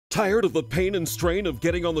Tired of the pain and strain of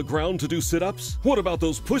getting on the ground to do sit-ups? What about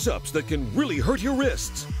those push-ups that can really hurt your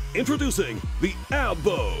wrists? Introducing the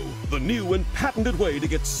Abbo, the new and patented way to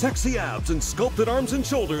get sexy abs and sculpted arms and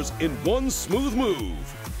shoulders in one smooth move.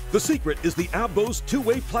 The secret is the Abbo's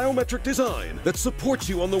two-way plyometric design that supports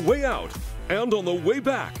you on the way out and on the way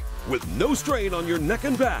back with no strain on your neck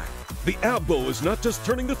and back. The Abbo is not just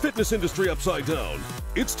turning the fitness industry upside down,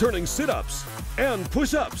 it's turning sit-ups and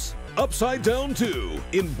push-ups upside down too,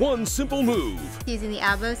 in one simple move. Using the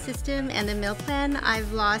Abbo system and the meal plan,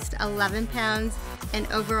 I've lost 11 pounds and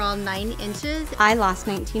overall 9 inches. I lost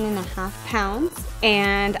 19.5 pounds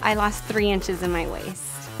and I lost 3 inches in my waist.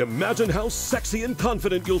 Imagine how sexy and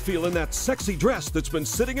confident you'll feel in that sexy dress that's been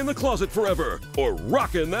sitting in the closet forever, or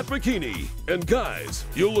rocking that bikini. And guys,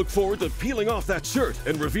 you'll look forward to peeling off that shirt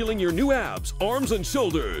and revealing your new abs, arms, and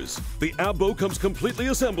shoulders. The Abbo comes completely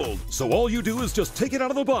assembled, so all you do is just take it out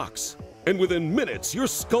of the box. And within minutes, you're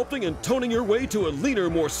sculpting and toning your way to a leaner,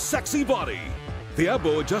 more sexy body. The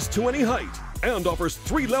Abbo adjusts to any height and offers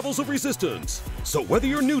 3 levels of resistance. So whether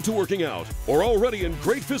you're new to working out or already in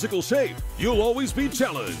great physical shape, you'll always be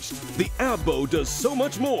challenged. The Abbo does so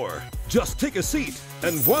much more. Just take a seat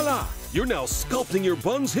and voila, you're now sculpting your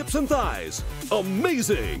buns, hips, and thighs.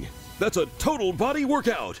 Amazing! That's a total body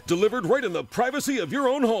workout delivered right in the privacy of your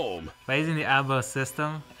own home. By using the Abbo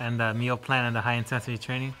system and the meal plan and the high intensity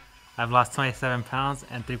training, I've lost 27 pounds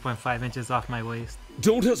and 3.5 inches off my waist.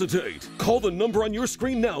 Don't hesitate. Call the number on your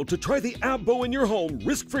screen now to try the Abbo in your home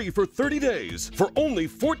risk-free for 30 days for only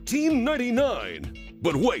 $14.99.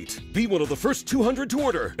 But wait, be one of the first 200 to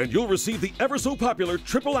order and you'll receive the ever-so-popular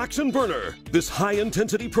Triple Action Burner. This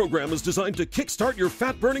high-intensity program is designed to kickstart your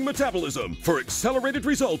fat-burning metabolism for accelerated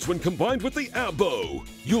results when combined with the Abbo.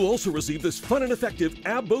 You'll also receive this fun and effective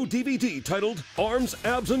Abbo DVD titled Arms,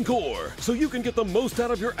 Abs, and Core, so you can get the most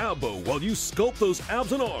out of your Abbo while you sculpt those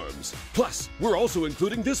abs and arms. Plus, we're also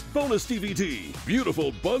including this bonus DVD,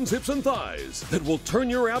 Beautiful Buns, Hips, and Thighs, that will turn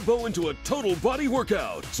your Abbo into a total body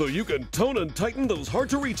workout, so you can tone and tighten those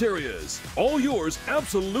hard-to-reach areas. All yours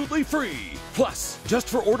absolutely free. Plus, just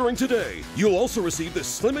for ordering today, you'll also receive this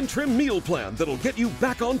Slim and Trim meal plan that'll get you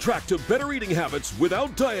back on track to better eating habits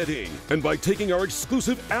without dieting. And by taking our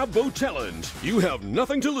exclusive Abbo challenge, you have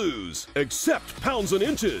nothing to lose except pounds and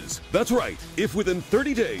inches. That's right, if within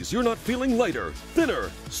 30 days you're not feeling lighter, thinner,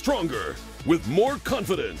 stronger, with more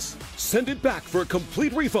confidence, send it back for a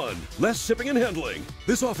complete refund, less shipping and handling.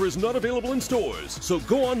 This offer is not available in stores, so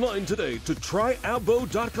go online today to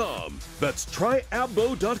tryabbo.com. That's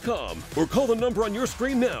tryabbo.com, or call the number on your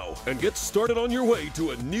screen now and get started on your way to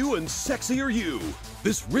a new and sexier you.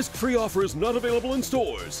 This risk-free offer is not available in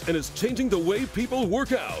stores and is changing the way people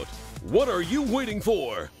work out. What are you waiting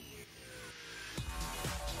for?